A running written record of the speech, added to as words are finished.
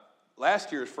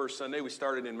last year's first Sunday, we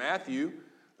started in Matthew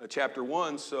chapter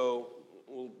 1, so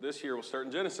this year we'll start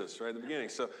in Genesis, right at the beginning.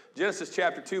 So Genesis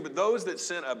chapter 2, but those that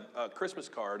sent a Christmas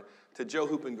card to Joe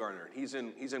Hoopengarner, he's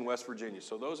in West Virginia.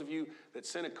 So those of you that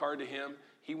sent a card to him,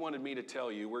 he wanted me to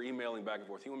tell you, we're emailing back and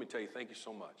forth, he wanted me to tell you thank you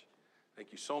so much.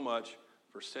 Thank you so much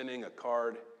for sending a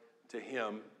card to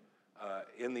him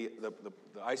in the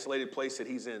isolated place that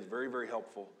he's in. It's very, very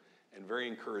helpful and very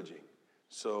encouraging.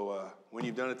 So when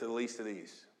you've done it to the least of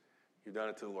these, you've done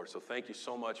it to the Lord. So thank you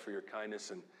so much for your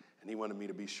kindness, and he wanted me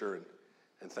to be sure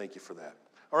and thank you for that.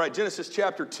 All right, Genesis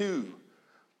chapter 2,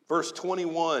 verse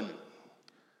 21.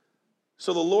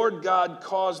 So the Lord God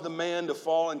caused the man to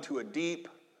fall into a deep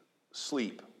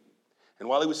sleep. And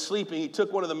while he was sleeping, he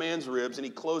took one of the man's ribs and he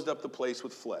closed up the place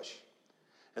with flesh.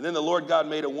 And then the Lord God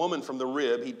made a woman from the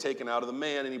rib he'd taken out of the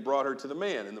man, and he brought her to the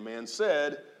man. And the man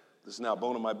said, "This is now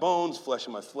bone of my bones, flesh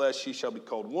of my flesh. She shall be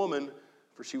called woman,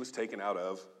 for she was taken out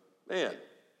of man."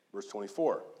 Verse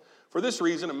 24. "For this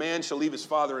reason, a man shall leave his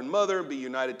father and mother and be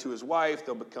united to his wife.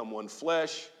 They'll become one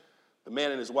flesh. The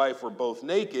man and his wife were both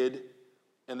naked,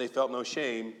 and they felt no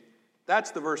shame."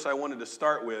 That's the verse I wanted to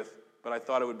start with, but I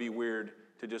thought it would be weird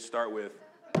to just start with,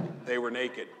 "They were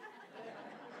naked."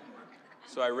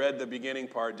 So I read the beginning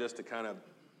part just to kind of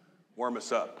warm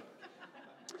us up.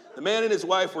 The man and his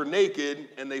wife were naked,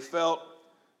 and they felt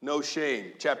no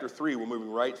shame. Chapter 3, we're moving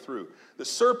right through. "The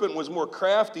serpent was more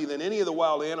crafty than any of the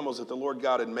wild animals that the Lord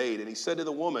God had made. And he said to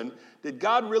the woman, 'Did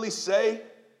God really say,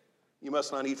 you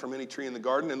must not eat from any tree in the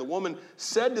garden?' And the woman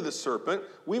said to the serpent,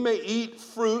 'We may eat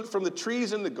fruit from the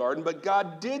trees in the garden, but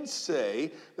God did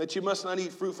say that you must not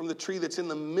eat fruit from the tree that's in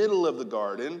the middle of the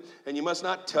garden, and you must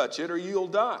not touch it or you'll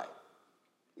die.'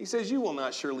 He says, 'You will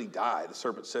not surely die,' the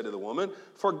serpent said to the woman,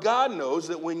 'for God knows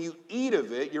that when you eat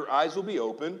of it, your eyes will be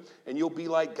open, and you'll be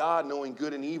like God, knowing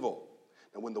good and evil.'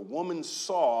 And when the woman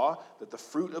saw that the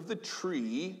fruit of the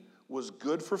tree was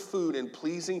good for food and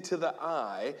pleasing to the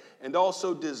eye, and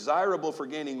also desirable for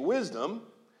gaining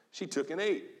wisdom, she took and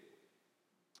ate.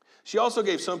 She also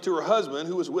gave some to her husband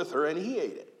who was with her, and he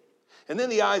ate it. And then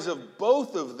the eyes of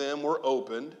both of them were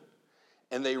opened,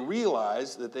 and they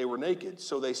realized that they were naked.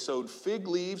 So they sewed fig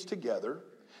leaves together,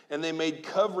 and they made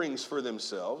coverings for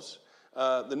themselves."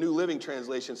 The New Living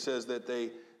Translation says that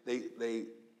they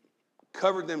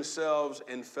covered themselves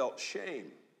and felt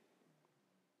shame.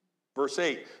 Verse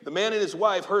 8, "The man and his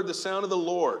wife heard the sound of the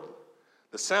Lord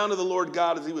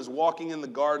God as he was walking in the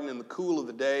garden in the cool of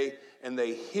the day, and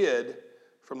they hid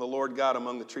from the Lord God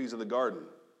among the trees of the garden.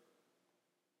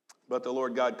 But the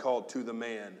Lord God called to the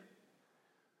man,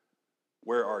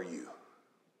 'Where are you?'"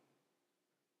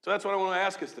 So that's what I want to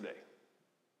ask us today.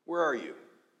 Where are you?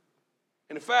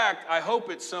 And in fact, I hope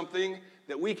it's something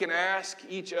that we can ask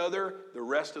each other the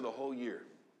rest of the whole year.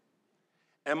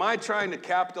 Am I trying to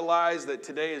capitalize that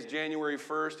today is January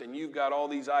 1st and you've got all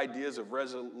these ideas of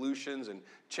resolutions and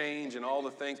change and all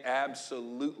the things?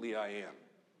 Absolutely I am.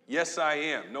 Yes, I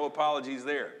am. No apologies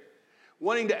there.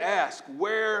 Wanting to ask,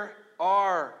 where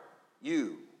are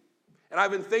you? And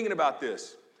I've been thinking about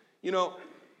this. You know,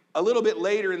 a little bit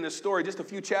later in this story, just a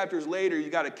few chapters later, you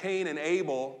got a Cain and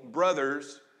Abel,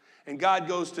 brothers, and God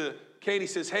goes to Cain, he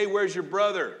says, "Hey, where's your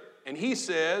brother?" And he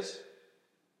says,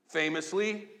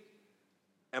 famously,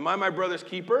 "Am I my brother's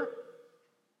keeper?"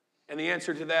 And the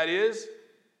answer to that is,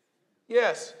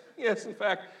 yes. Yes, in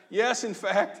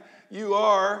fact, you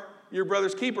are your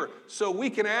brother's keeper. So we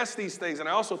can ask these things. And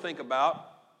I also think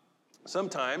about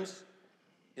sometimes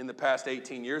in the past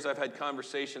 18 years, I've had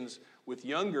conversations with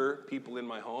younger people in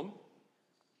my home,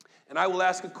 and I will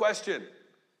ask a question,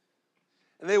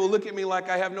 and they will look at me like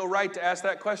I have no right to ask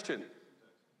that question,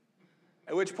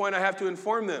 at which point I have to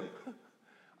inform them,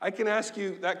 I can ask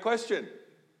you that question.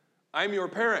 I'm your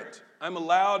parent. I'm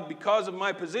allowed, because of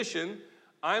my position,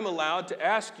 I'm allowed to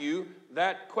ask you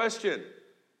that question.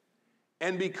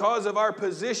 And because of our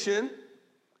position,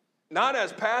 not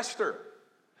as pastor,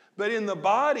 but in the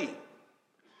body,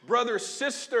 brother,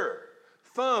 sister,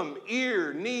 thumb,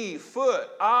 ear, knee, foot,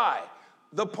 eye,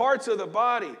 the parts of the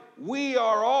body, we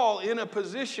are all in a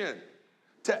position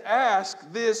to ask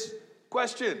this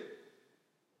question.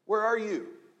 Where are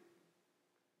you?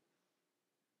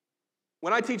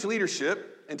 When I teach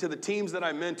leadership, and to the teams that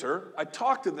I mentor, I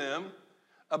talk to them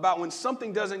about when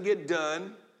something doesn't get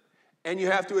done and you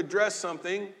have to address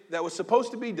something that was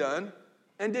supposed to be done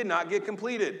and did not get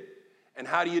completed. And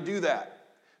how do you do that?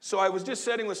 So I was just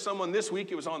sitting with someone this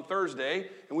week, it was on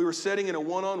Thursday, and we were sitting in a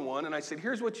one-on-one, and I said,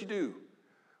 here's what you do.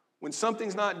 When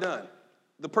something's not done,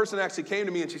 the person actually came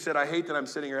to me and she said, I hate that I'm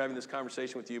sitting here having this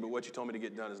conversation with you, but what you told me to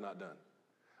get done is not done.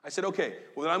 I said, okay,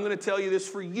 well, then I'm going to tell you this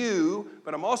for you,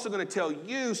 but I'm also going to tell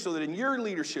you so that in your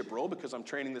leadership role, because I'm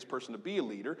training this person to be a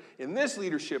leader, in this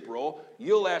leadership role,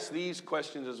 you'll ask these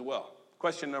questions as well.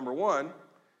 Question number one,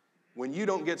 when you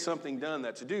don't get something done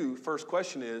that's due, first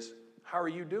question is, how are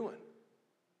you doing?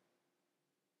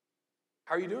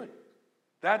 How are you doing?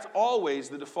 That's always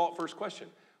the default first question.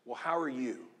 Well, how are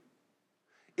you?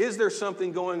 Is there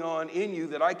something going on in you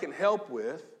that I can help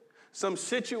with? Some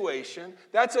situation?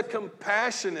 That's a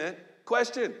compassionate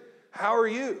question. How are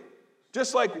you?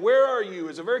 Just like where are you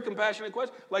is a very compassionate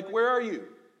question. Like where are you?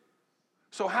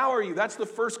 So how are you? That's the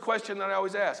first question that I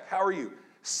always ask. How are you?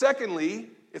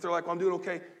 Secondly, if they're like, well, I'm doing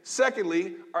okay.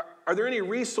 Secondly, are there any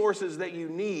resources that you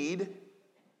need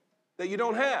that you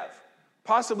don't have?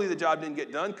 Possibly the job didn't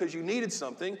get done because you needed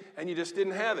something and you just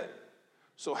didn't have it.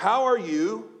 So how are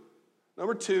you?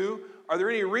 Number two, are there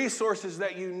any resources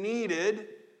that you needed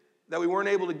that we weren't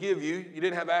able to give you, you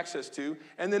didn't have access to?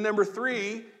 And then number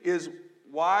three is,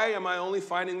 why am I only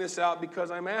finding this out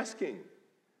because I'm asking?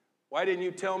 Why didn't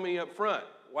you tell me up front?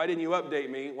 Why didn't you update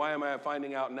me? Why am I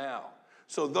finding out now?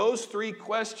 So those three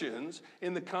questions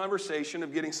in the conversation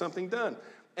of getting something done.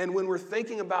 And when we're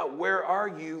thinking about where are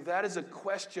you, that is a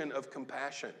question of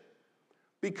compassion.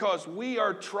 Because we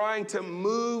are trying to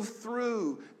move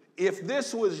through. If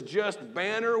this was just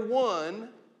banner one,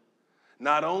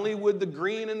 not only would the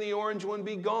green and the orange one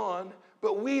be gone,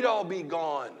 but we'd all be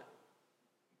gone.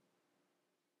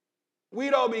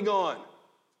 We'd all be gone.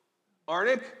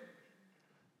 Arnick,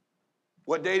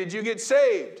 what day did you get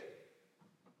saved?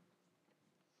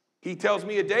 He tells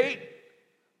me a date.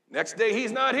 Next day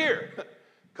he's not here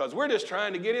because we're just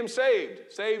trying to get him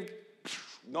saved. Saved,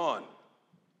 gone.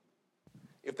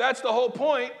 If that's the whole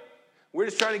point, we're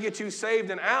just trying to get you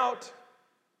saved and out,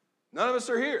 none of us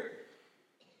are here.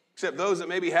 Except those that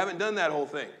maybe haven't done that whole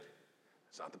thing.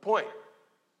 That's not the point.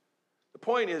 The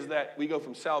point is that we go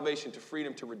from salvation to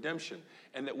freedom to redemption,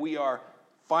 and that we are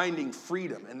finding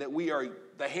freedom, and that we are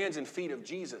the hands and feet of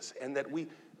Jesus, and that we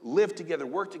live together,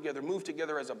 work together, move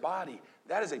together as a body.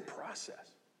 That is a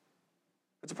process.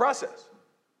 It's a process.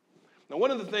 Now,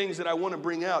 one of the things that I want to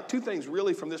bring out, two things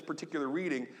really from this particular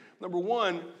reading. Number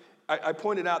one, I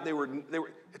pointed out they were.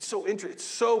 It's so interesting. It's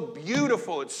so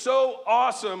beautiful. It's so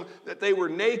awesome that they were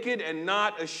naked and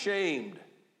not ashamed.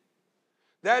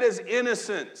 That is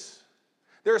innocence.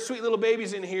 There are sweet little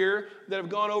babies in here that have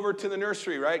gone over to the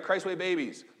nursery, right? Christway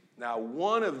babies. Now,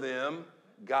 one of them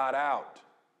got out.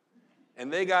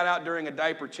 And they got out during a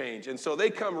diaper change. And so they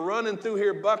come running through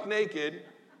here buck naked.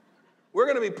 We're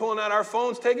going to be pulling out our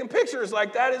phones, taking pictures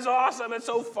like, that is awesome. It's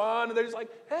so fun. And they're just like,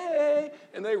 hey.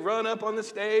 And they run up on the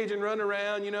stage and run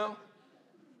around, you know.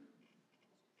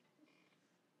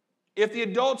 If the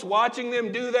adults watching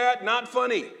them do that, not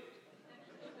funny.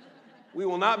 We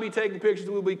will not be taking pictures.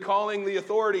 We'll be calling the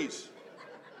authorities.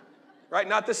 Right?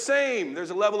 Not the same. There's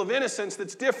a level of innocence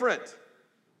that's different.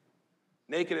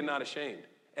 Naked and not ashamed.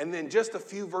 And then just a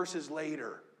few verses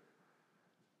later,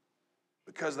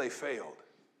 because they failed.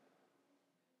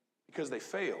 Because they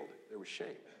failed, there was shame.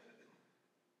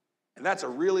 And that's a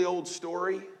really old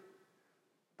story,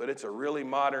 but it's a really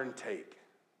modern take.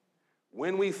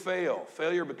 When we fail,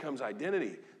 failure becomes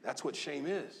identity. That's what shame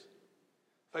is.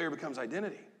 Failure becomes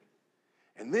identity.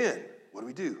 And then,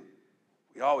 what do?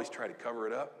 We always try to cover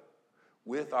it up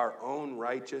with our own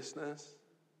righteousness,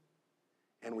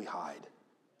 and we hide.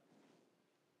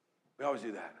 We always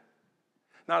do that.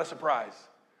 Not a surprise.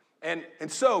 And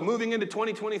so, moving into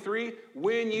 2023,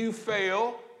 when you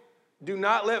fail, do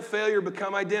not let failure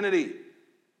become identity.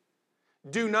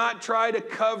 Do not try to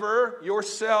cover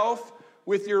yourself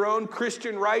with your own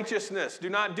Christian righteousness. Do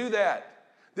not do that.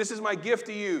 This is my gift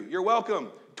to you. You're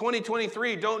welcome.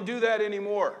 2023, don't do that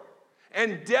anymore.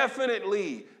 And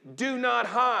definitely do not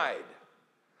hide.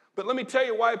 But let me tell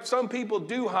you why some people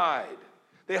do hide.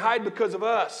 They hide because of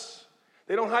us.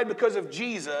 They don't hide because of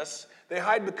Jesus. They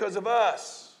hide because of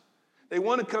us. They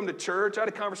want to come to church. I had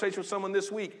a conversation with someone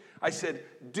this week. I said,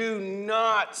 do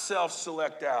not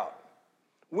self-select out.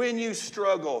 When you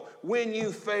struggle, when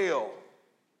you fail.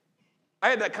 I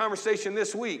had that conversation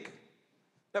this week.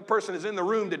 That person is in the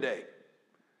room today.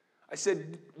 I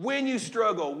said, when you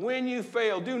struggle, when you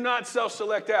fail, do not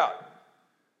self-select out.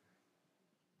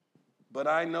 But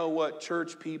I know what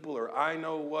church people, or I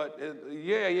know what,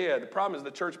 the problem is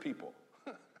the church people.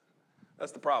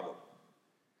 That's the problem.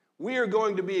 We are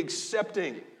going to be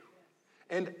accepting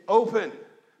and open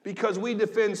because we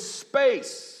defend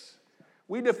space.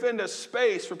 We defend a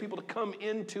space for people to come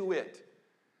into it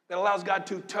that allows God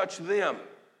to touch them.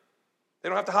 They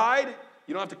don't have to hide.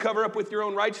 You don't have to cover up with your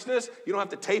own righteousness. You don't have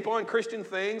to tape on Christian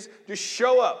things. Just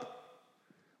show up.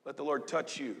 Let the Lord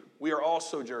touch you. We are all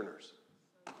sojourners.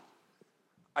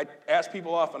 I ask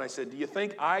people often, I said, do you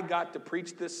think I got to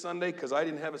preach this Sunday because I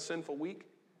didn't have a sinful week?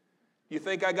 Do you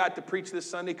think I got to preach this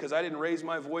Sunday because I didn't raise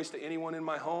my voice to anyone in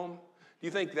my home? Do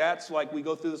you think that's like we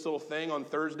go through this little thing on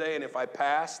Thursday, and if I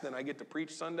pass, then I get to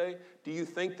preach Sunday? Do you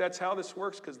think that's how this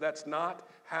works? Because that's not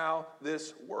how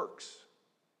this works.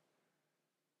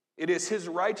 It is his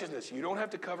righteousness. You don't have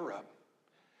to cover up,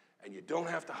 and you don't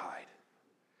have to hide,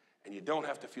 and you don't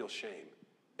have to feel shame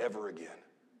ever again.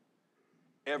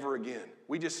 Ever again.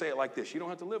 We just say it like this. You don't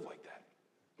have to live like that.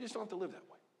 You just don't have to live that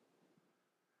way.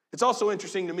 It's also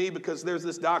interesting to me because there's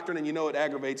this doctrine, and you know it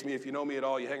aggravates me. If you know me at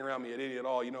all, you hang around me at any at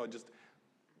all, you know it just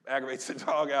aggravates the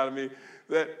dog out of me.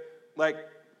 That, like,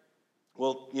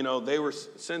 well, you know,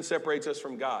 sin separates us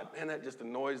from God. Man, that just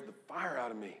annoys the fire out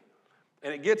of me.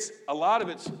 And it gets a lot of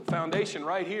its foundation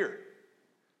right here.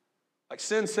 Like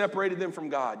sin separated them from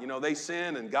God. You know, they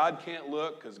sin and God can't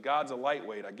look because God's a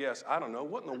lightweight, I guess. I don't know.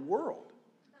 What in the world?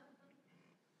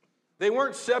 They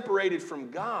weren't separated from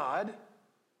God.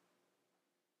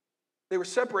 They were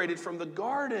separated from the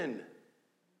garden.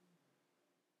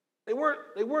 They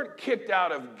weren't kicked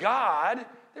out of God.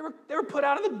 They were put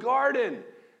out of the garden.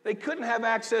 They couldn't have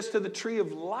access to the tree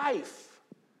of life.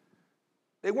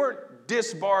 They weren't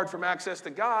disbarred from access to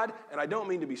God. And I don't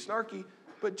mean to be snarky,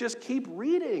 but just keep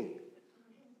reading.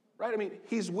 Right? I mean,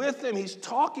 he's with them. He's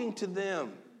talking to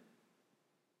them.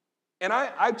 And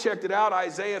I checked it out.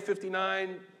 Isaiah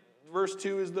 59 verse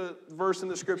 2 is the verse in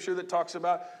the scripture that talks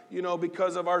about, you know,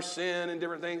 because of our sin and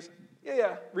different things.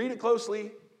 Yeah, read it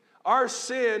closely. Our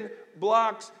sin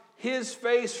blocks his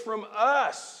face from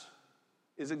us,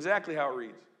 is exactly how it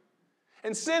reads.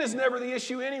 And sin is never the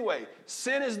issue anyway.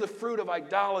 Sin is the fruit of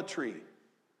idolatry.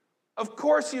 Of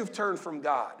course you've turned from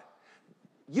God.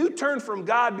 You turned from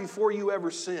God before you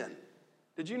ever sinned.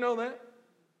 Did you know that?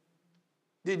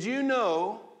 Did you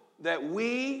know that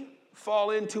we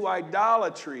fall into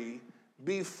idolatry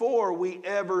before we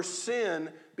ever sin,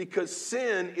 because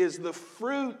sin is the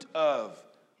fruit of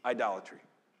idolatry?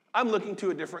 I'm looking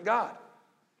to a different God.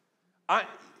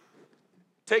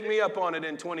 Take me up on it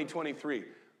in 2023.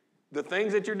 The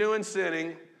things that you're doing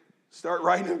sinning, start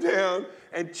writing them down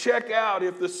and check out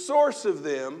if the source of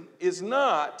them is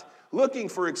not looking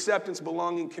for acceptance,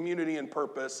 belonging, community, and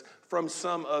purpose from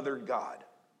some other God.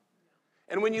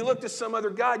 And when you look to some other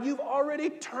God, you've already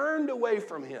turned away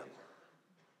from him.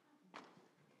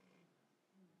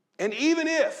 And even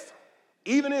if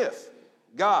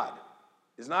God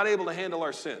is not able to handle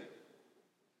our sin,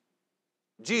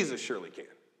 Jesus surely can.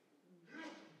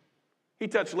 He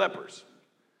touched lepers.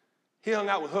 He hung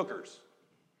out with hookers,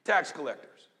 tax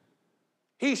collectors.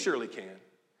 He surely can.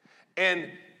 And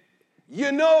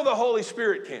you know the Holy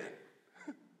Spirit can.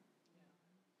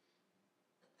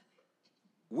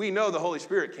 We know the Holy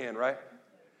Spirit can, right?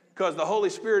 Because the Holy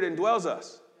Spirit indwells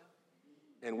us.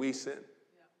 And we sin.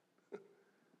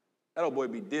 That old boy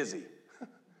be dizzy.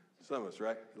 Some of us,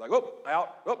 right? Like, whoop,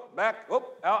 out, whoop, back,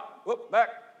 whoop, out, whoop, back.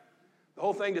 The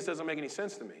whole thing just doesn't make any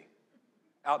sense to me.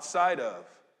 Outside of,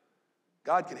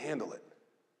 God can handle it.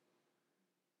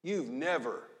 You've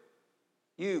never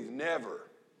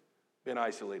been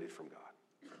isolated from God.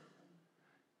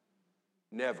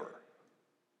 Never.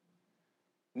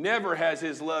 Never has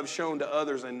his love shown to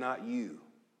others and not you.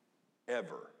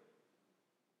 Ever.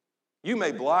 You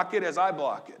may block it as I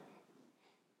block it.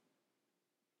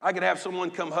 I could have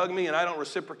someone come hug me and I don't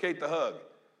reciprocate the hug.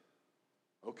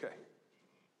 Okay.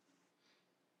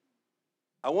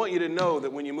 I want you to know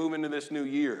that when you move into this new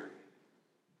year,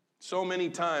 so many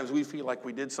times we feel like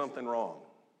we did something wrong.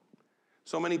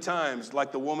 So many times,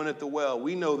 like the woman at the well,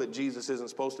 we know that Jesus isn't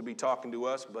supposed to be talking to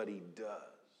us, but he does.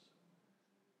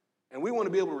 And we want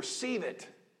to be able to receive it.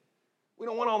 We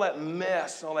don't want all that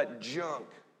mess, all that junk.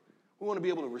 We want to be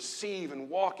able to receive and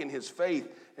walk in his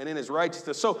faith and in his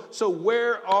righteousness. So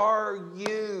where are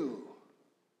you?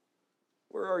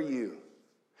 Where are you?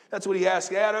 That's what he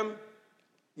asked Adam.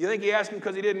 You think he asked him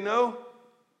because he didn't know?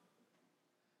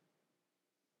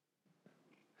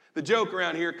 The joke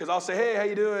around here, because I'll say, hey, how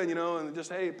you doing? You know, and just,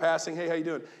 hey, passing, hey, how you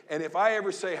doing? And if I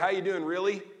ever say, how you doing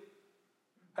really?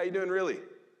 How you doing really?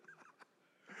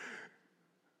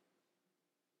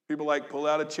 People like pull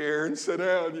out a chair and sit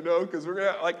down, you know, because we're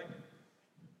going to, like,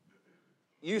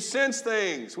 you sense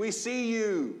things. We see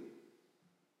you.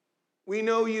 We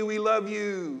know you. We love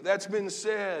you. That's been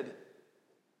said.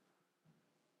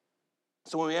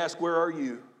 So when we ask, where are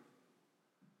you?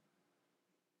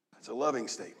 It's a loving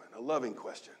statement, a loving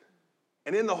question.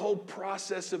 And in the whole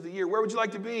process of the year, where would you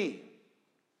like to be?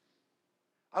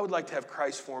 I would like to have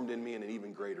Christ formed in me in an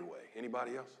even greater way.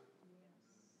 Anybody else?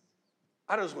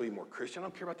 I don't just want to be more Christian. I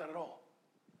don't care about that at all.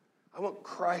 I want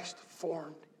Christ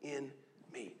formed in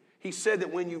me. He said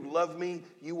that when you love me,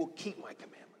 you will keep my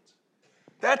commandments.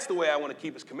 That's the way I want to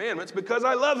keep his commandments, because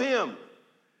I love him.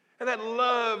 And that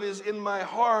love is in my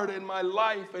heart and my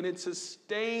life, and it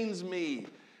sustains me.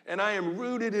 And I am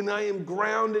rooted and I am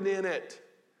grounded in it.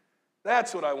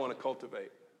 That's what I want to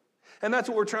cultivate. And that's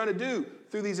what we're trying to do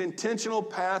through these intentional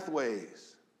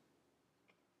pathways.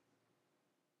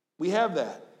 We have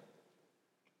that.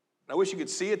 I wish you could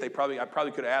see it. I probably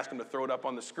could have asked them to throw it up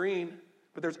on the screen.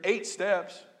 But there's 8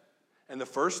 steps. And the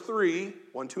first 3,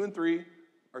 1, 2, and 3,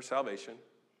 are salvation.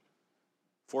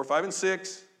 4, 5, and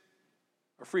 6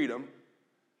 are freedom.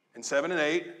 And 7 and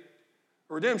 8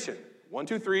 are redemption. 1,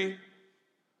 2, 3,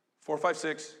 4, 5,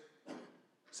 6,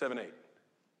 7, 8.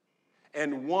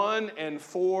 And 1 and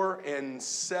 4 and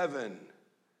 7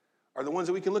 are the ones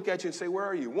that we can look at you and say, where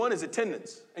are you? 1 is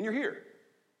attendance, and you're here.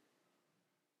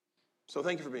 So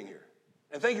thank you for being here.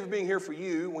 And thank you for being here for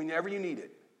you whenever you need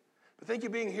it. But thank you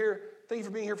for being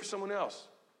here for someone else,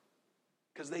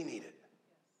 because they need it.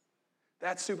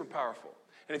 That's super powerful.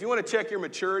 And if you want to check your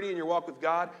maturity in your walk with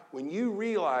God, when you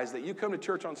realize that you come to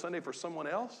church on Sunday for someone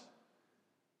else,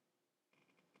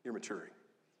 you're maturing.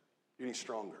 You're getting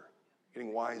stronger. You're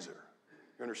getting wiser.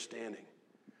 You're understanding.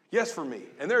 Yes, for me.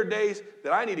 And there are days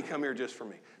that I need to come here just for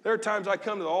me. There are times I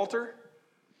come to the altar.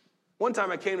 One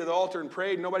time I came to the altar and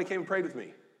prayed, and nobody came and prayed with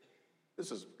me. This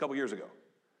was a couple years ago.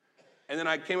 And then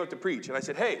I came up to preach, and I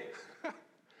said, hey, I'm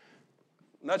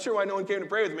not sure why no one came to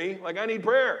pray with me. Like, I need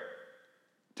prayer.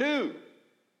 2.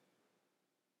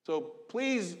 So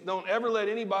please don't ever let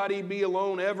anybody be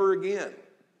alone ever again.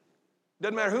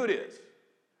 Doesn't matter who it is.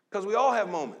 Because we all have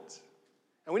moments.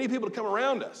 And we need people to come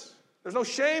around us. There's no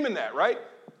shame in that, right?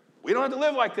 We don't have to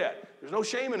live like that. There's no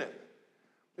shame in it.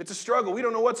 It's a struggle. We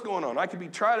don't know what's going on. I could be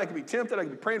tried. I could be tempted. I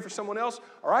could be praying for someone else.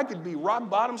 Or I could be rock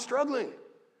bottom struggling.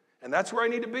 And that's where I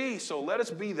need to be. So let us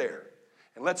be there.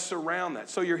 And let's surround that.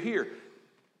 So you're here.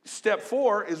 Step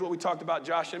 4 is what we talked about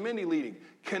Josh and Mindy leading.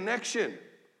 Connection.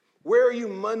 Where are you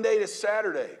Monday to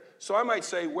Saturday? So I might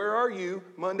say, where are you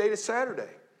Monday to Saturday?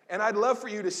 And I'd love for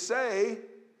you to say,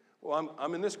 well,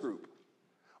 I'm in this group.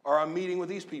 Or I'm meeting with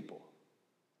these people.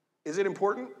 Is it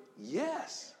important?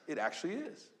 Yes, it actually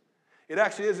is. It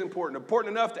actually is important.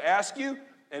 Important enough to ask you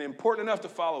and important enough to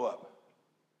follow up.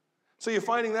 So you're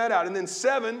finding that out. And then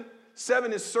 7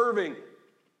 is serving.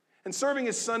 And serving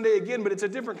is Sunday again, but it's a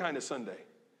different kind of Sunday.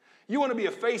 You want to be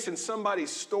a face in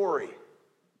somebody's story.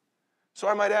 So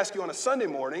I might ask you on a Sunday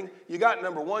morning, you got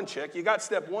number 1 checked, you got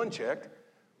step 1 checked,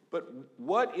 but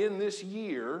what in this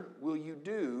year will you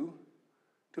do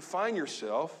to find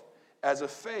yourself as a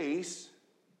face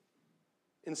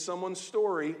in someone's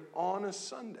story on a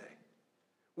Sunday?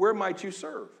 Where might you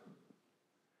serve?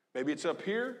 Maybe it's up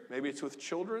here. Maybe it's with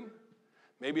children.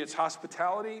 Maybe it's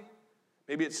hospitality.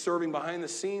 Maybe it's serving behind the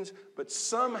scenes. But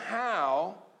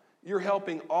somehow you're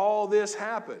helping all this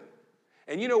happen.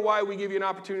 And you know why we give you an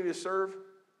opportunity to serve?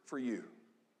 For you.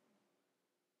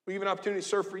 We give an opportunity to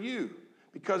serve for you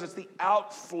because it's the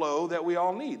outflow that we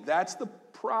all need. That's the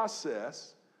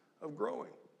process of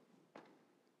growing.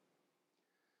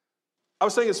 I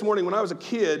was saying this morning, when I was a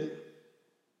kid,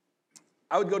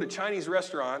 I would go to Chinese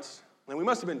restaurants, and we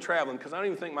must have been traveling because I don't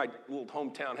even think my little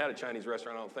hometown had a Chinese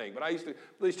restaurant, I don't think. But I used to go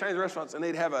to these Chinese restaurants, and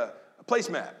they'd have a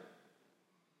placemat.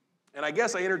 And I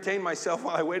guess I entertained myself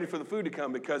while I waited for the food to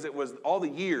come because it was all the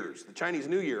years, the Chinese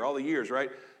New Year, all the years, right?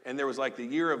 And there was like the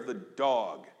year of the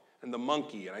dog and the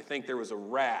monkey, and I think there was a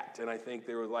rat, and I think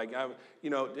there was like,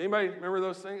 anybody remember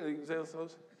those things?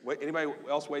 Anybody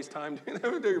else waste time doing that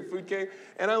when your food came?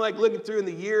 And I'm like looking through in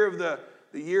the year of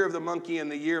the monkey and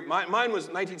the year, mine was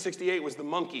 1968 was the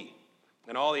monkey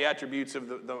and all the attributes of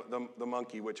the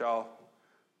monkey, which I'll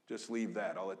just leave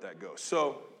that. I'll let that go.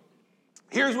 So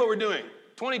here's what we're doing.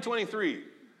 2023,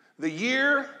 the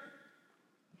year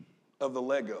of the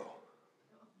Lego.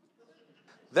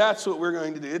 That's what we're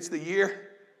going to do. It's the year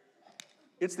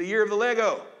of the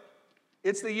Lego.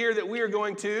 It's the year that we are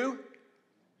going to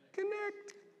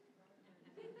connect.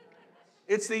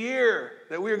 It's the year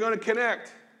that we are going to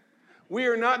connect. We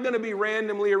are not going to be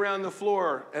randomly around the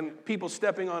floor and people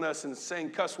stepping on us and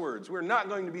saying cuss words. We're not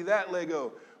going to be that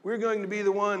Lego. We're going to be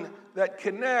the one that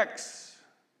connects.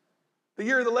 The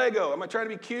year of the Lego. Am I trying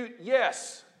to be cute?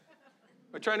 Yes.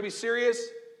 Am I trying to be serious?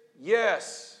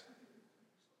 Yes.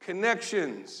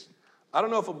 Connections. I don't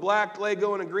know if a black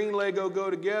Lego and a green Lego go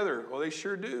together. Well, they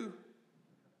sure do.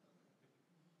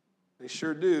 They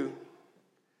sure do.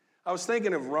 I was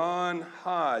thinking of Ron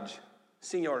Hodge,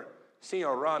 Senor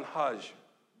Ron Hodge.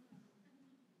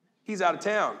 He's out of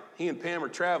town. He and Pam are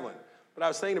traveling. But I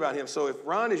was thinking about him. So if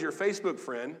Ron is your Facebook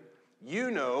friend,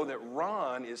 you know that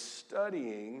Ron is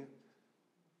studying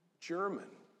German.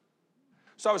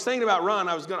 So I was thinking about Ron.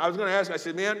 I was going to ask. I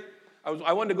said, man,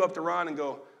 I wanted to go up to Ron and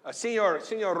go,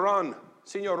 Señor Ron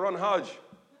Hodge,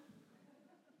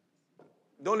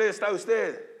 ¿dónde está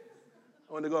usted?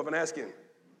 I wanted to go up and ask him.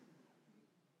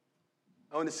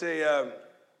 I wanted to say,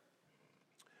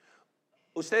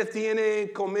 ¿usted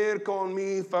tiene comer con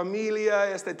mi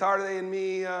familia esta tarde en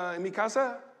mi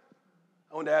casa?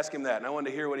 I wanted to ask him that, and I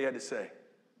wanted to hear what he had to say.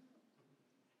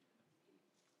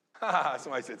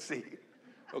 Somebody said, see.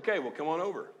 Okay, well, come on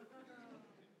over.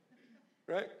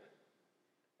 Right?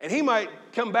 And he might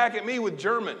come back at me with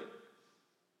German.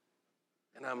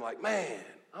 And I'm like, man,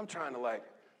 I'm trying to like,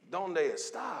 ¿Dónde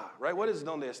está? Right? What is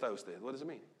 ¿Dónde está usted? What does it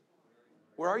mean?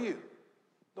 Where are you?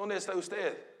 ¿Dónde está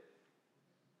usted?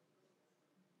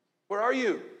 Where are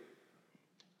you?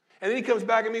 And then he comes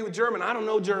back at me with German. I don't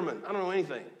know German. I don't know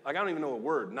anything. Like, I don't even know a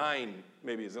word. Nein,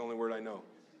 maybe, is the only word I know.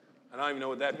 I don't even know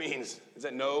what that means. Is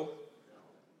that no?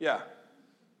 Yeah.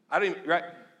 I don't even, right?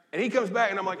 And he comes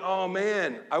back, and I'm like, oh,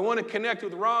 man, I want to connect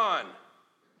with Ron.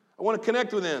 I want to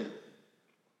connect with him.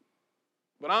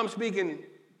 But I'm speaking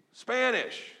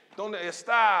Spanish. ¿Dónde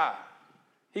está?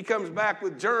 He comes back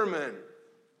with German.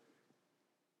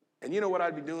 And you know what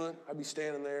I'd be doing? I'd be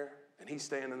standing there, and he's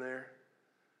standing there.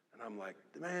 And I'm like,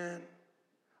 man,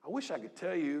 I wish I could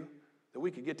tell you that we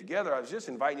could get together. I was just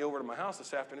inviting you over to my house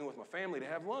this afternoon with my family to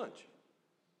have lunch.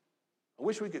 I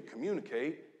wish we could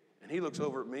communicate. And he looks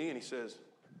over at me, and he says,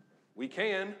 we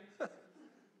can.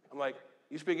 I'm like,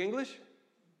 you speak English?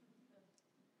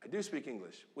 I do speak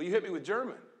English. Will you hit me with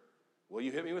German? Will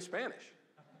you hit me with Spanish?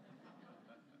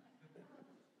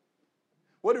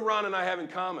 What do Ron and I have in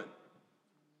common?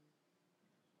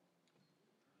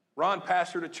 Ron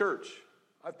pastored a church.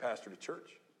 I've pastored a church.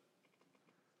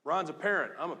 Ron's a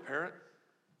parent. I'm a parent.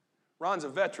 Ron's a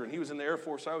veteran. He was in the Air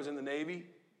Force. I was in the Navy.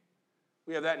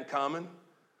 We have that in common.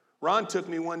 Ron took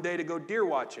me one day to go deer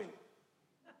watching.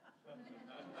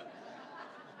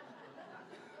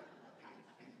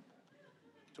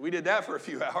 So we did that for a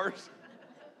few hours.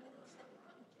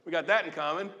 We got that in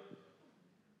common.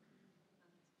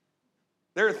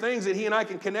 There are things that he and I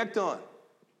can connect on.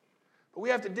 But we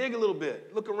have to dig a little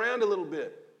bit, look around a little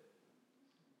bit.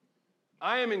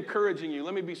 I am encouraging you,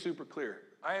 let me be super clear.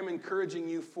 I am encouraging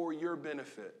you for your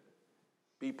benefit.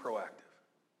 Be proactive.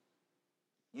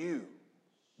 You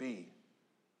be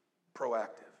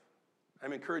proactive.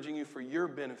 I'm encouraging you for your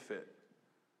benefit.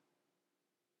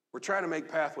 We're trying to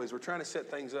make pathways. We're trying to set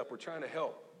things up. We're trying to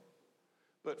help.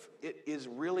 But it is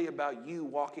really about you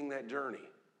walking that journey.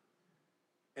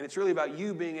 And it's really about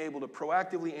you being able to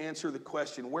proactively answer the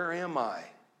question, where am I?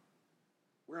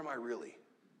 Where am I really?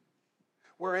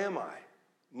 Where am I?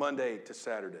 Monday to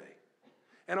Saturday.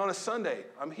 And on a Sunday,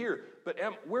 I'm here. But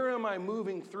where am I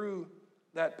moving through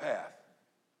that path?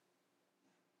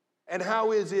 And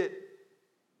how is it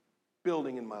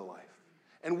building in my life?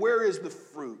 And where is the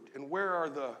fruit? And where are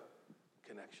the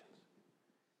connections?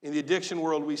 In the addiction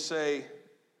world, we say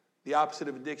the opposite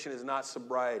of addiction is not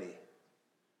sobriety.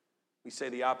 We say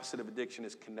the opposite of addiction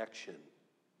is connection.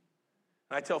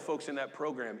 And I tell folks in that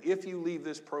program, if you leave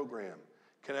this program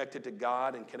connected to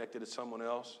God and connected to someone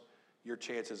else, your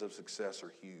chances of success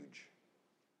are huge.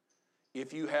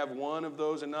 If you have one of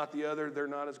those and not the other, they're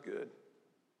not as good.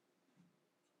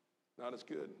 Not as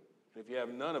good. And if you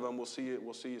have none of them, we'll see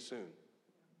you soon.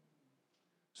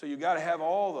 So you got to have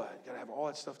all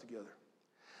that stuff together.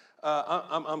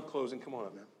 I'm closing. Come on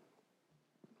up, man.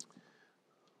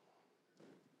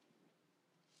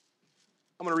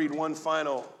 I'm going to read one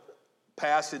final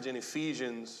passage in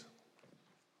Ephesians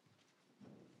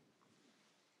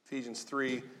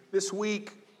 3. This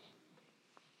week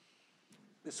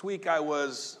I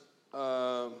was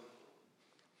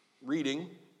reading,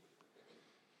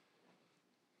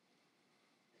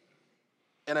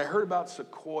 and I heard about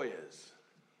sequoias.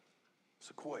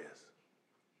 Sequoias.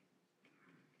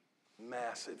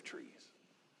 Massive trees.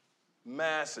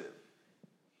 Massive.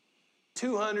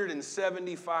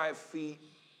 275 feet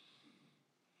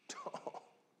tall.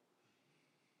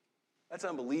 That's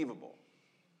unbelievable.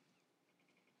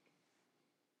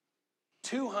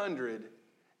 300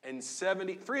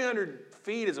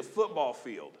 feet is a football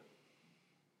field.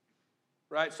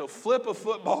 Right? So flip a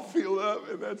football field up,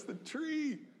 and that's the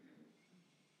tree.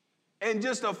 And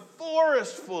just a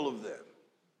forest full of them.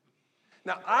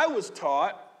 Now, I was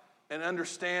taught and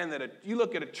understand that you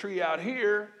look at a tree out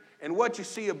here, and what you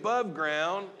see above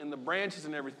ground and the branches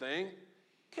and everything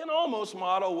can almost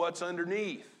model what's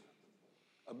underneath.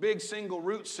 A big single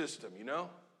root system, you know?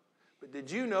 But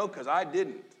did you know, because I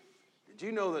didn't, did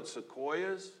you know that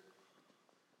sequoias,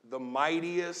 the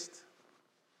mightiest,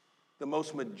 the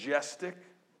most majestic,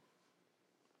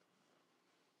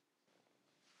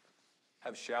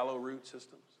 have shallow root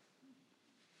systems?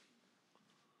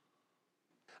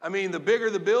 I mean, the bigger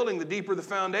the building, the deeper the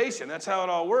foundation. That's how it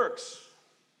all works.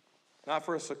 Not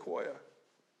for a sequoia.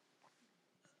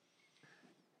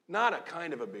 Not a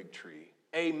kind of a big tree.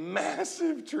 A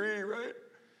massive tree, right?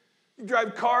 You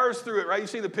drive cars through it, right? You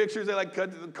see the pictures, they like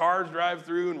cut the cars drive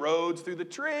through and roads through the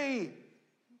tree.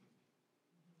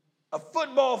 A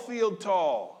football field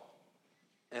tall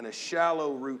and a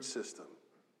shallow root system.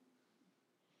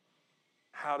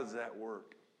 How does that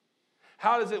work?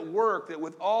 How does it work that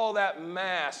with all that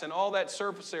mass and all that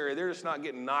surface area, they're just not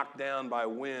getting knocked down by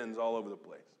winds all over the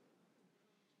place?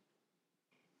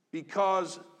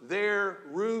 Because their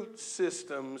root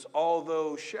systems,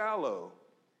 although shallow,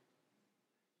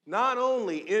 not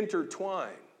only intertwine,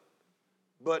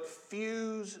 but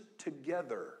fuse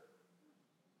together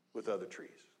with other trees.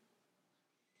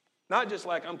 Not just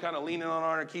like I'm kind of leaning on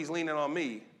Arnick, he's leaning on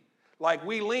me. Like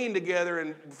we lean together,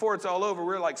 and before it's all over,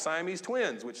 we're like Siamese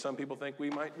twins, which some people think we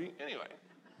might be anyway.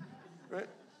 Right?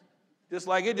 Just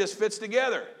like it just fits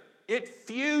together. It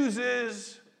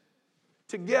fuses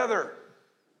together.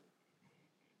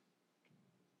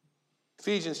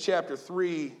 Ephesians chapter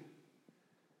 3,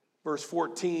 verse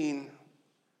 14.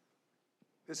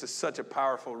 This is such a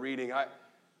powerful reading. I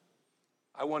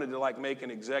wanted to make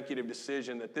an executive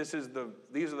decision that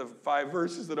these are the 5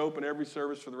 verses that open every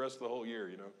service for the rest of the whole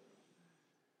year,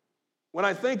 When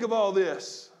I think of all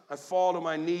this, I fall to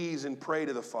my knees and pray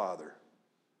to the Father.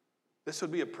 This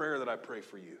would be a prayer that I pray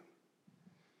for you.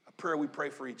 A prayer we pray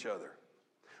for each other.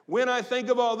 When I think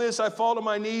of all this, I fall to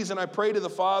my knees and I pray to the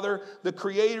Father, the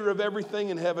creator of everything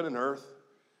in heaven and earth.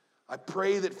 I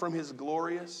pray that from his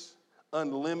glorious,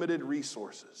 unlimited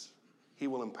resources, he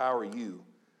will empower you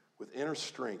with inner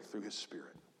strength through his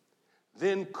Spirit.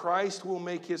 Then Christ will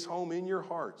make his home in your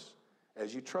hearts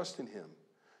as you trust in him.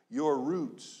 Your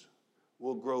roots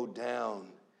will grow down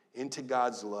into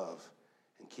God's love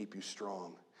and keep you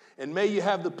strong. And may you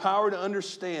have the power to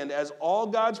understand, as all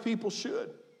God's people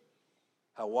should,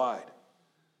 how wide,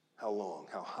 how long,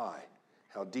 how high,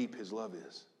 how deep his love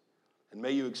is. And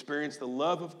may you experience the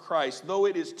love of Christ, though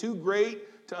it is too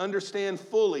great to understand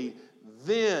fully.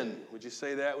 Then, would you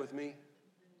say that with me?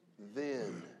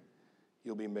 Then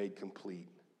you'll be made complete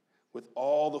with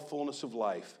all the fullness of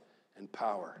life and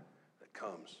power that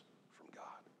comes from God.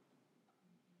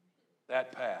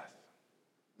 That path,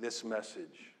 this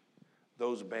message,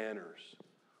 those banners,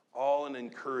 all an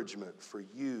encouragement for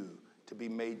you to be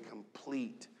made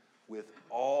complete with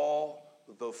all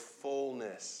the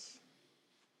fullness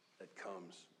that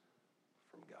comes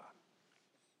from God.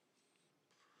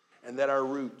 And that our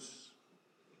roots,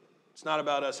 it's not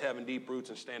about us having deep roots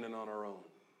and standing on our own.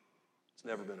 It's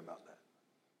never been about that.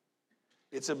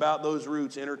 It's about those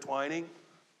roots intertwining,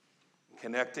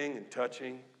 connecting and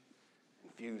touching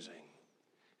and fusing.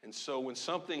 And so when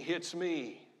something hits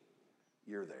me,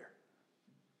 you're there.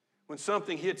 When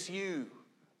something hits you,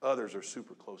 others are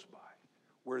super close by.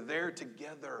 We're there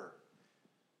together.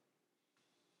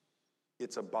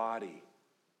 It's a body.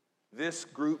 This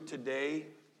group today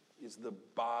is the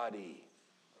body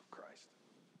of Christ.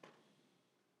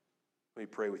 Let me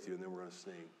pray with you and then we're going to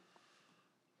sing.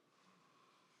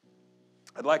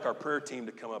 I'd like our prayer team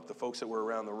to come up, the folks that were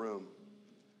around the room.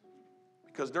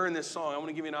 Because during this song, I want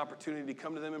to give you an opportunity to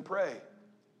come to them and pray.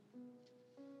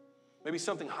 Maybe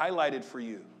something highlighted for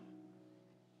you.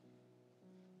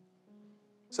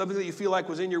 Something that you feel like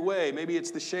was in your way. Maybe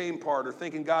it's the shame part, or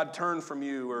thinking God turned from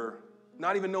you, or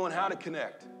not even knowing how to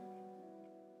connect.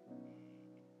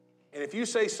 And if you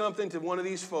say something to one of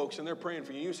these folks and they're praying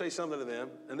for you, you say something to them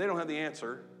and they don't have the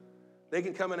answer, they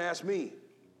can come and ask me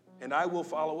and I will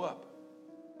follow up.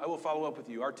 I will follow up with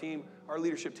you. Our team, our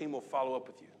leadership team will follow up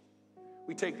with you.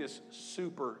 We take this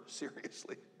super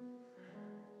seriously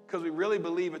because we really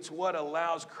believe it's what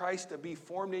allows Christ to be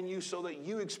formed in you so that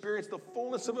you experience the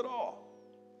fullness of it all.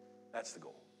 That's the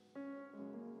goal.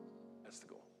 That's the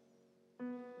goal.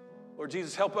 Lord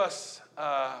Jesus, help us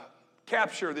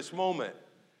capture this moment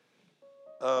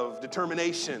of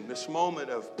determination, this moment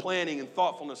of planning and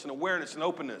thoughtfulness and awareness and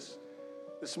openness,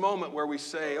 this moment where we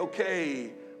say,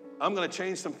 okay, I'm going to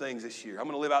change some things this year. I'm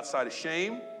going to live outside of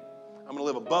shame. I'm going to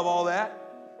live above all that.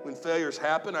 When failures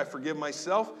happen, I forgive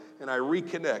myself and I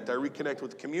reconnect. I reconnect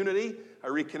with the community. I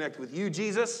reconnect with you,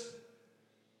 Jesus.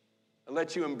 I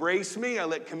let you embrace me. I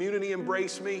let community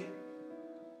embrace me.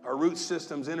 Our root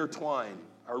systems intertwine.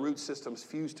 Our root systems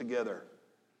fuse together.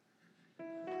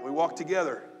 We walk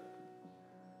together.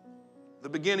 The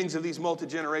beginnings of these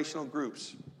multi-generational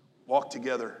groups walk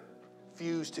together,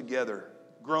 fuse together,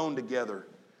 grown together.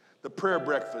 The prayer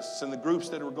breakfasts and the groups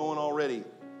that were going already,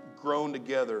 grown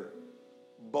together,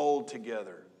 bold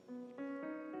together.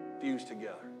 fuse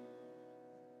together.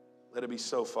 Let it be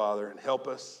so, Father, and help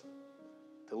us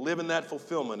to live in that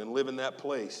fulfillment and live in that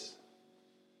place.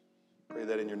 Pray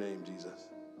that in your name, Jesus.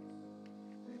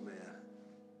 Amen.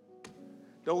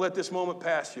 Don't let this moment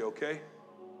pass you, okay?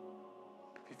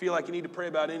 If you feel like you need to pray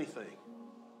about anything,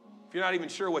 if you're not even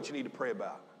sure what you need to pray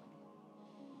about,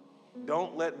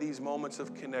 don't let these moments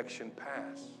of connection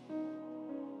pass.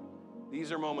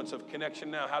 These are moments of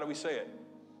connection now. How do we say it?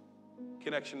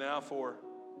 Connection now for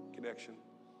connection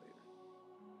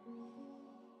later.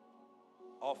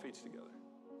 All feet together.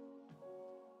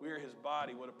 We are his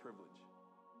body. What a privilege.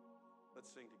 Let's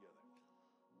sing together.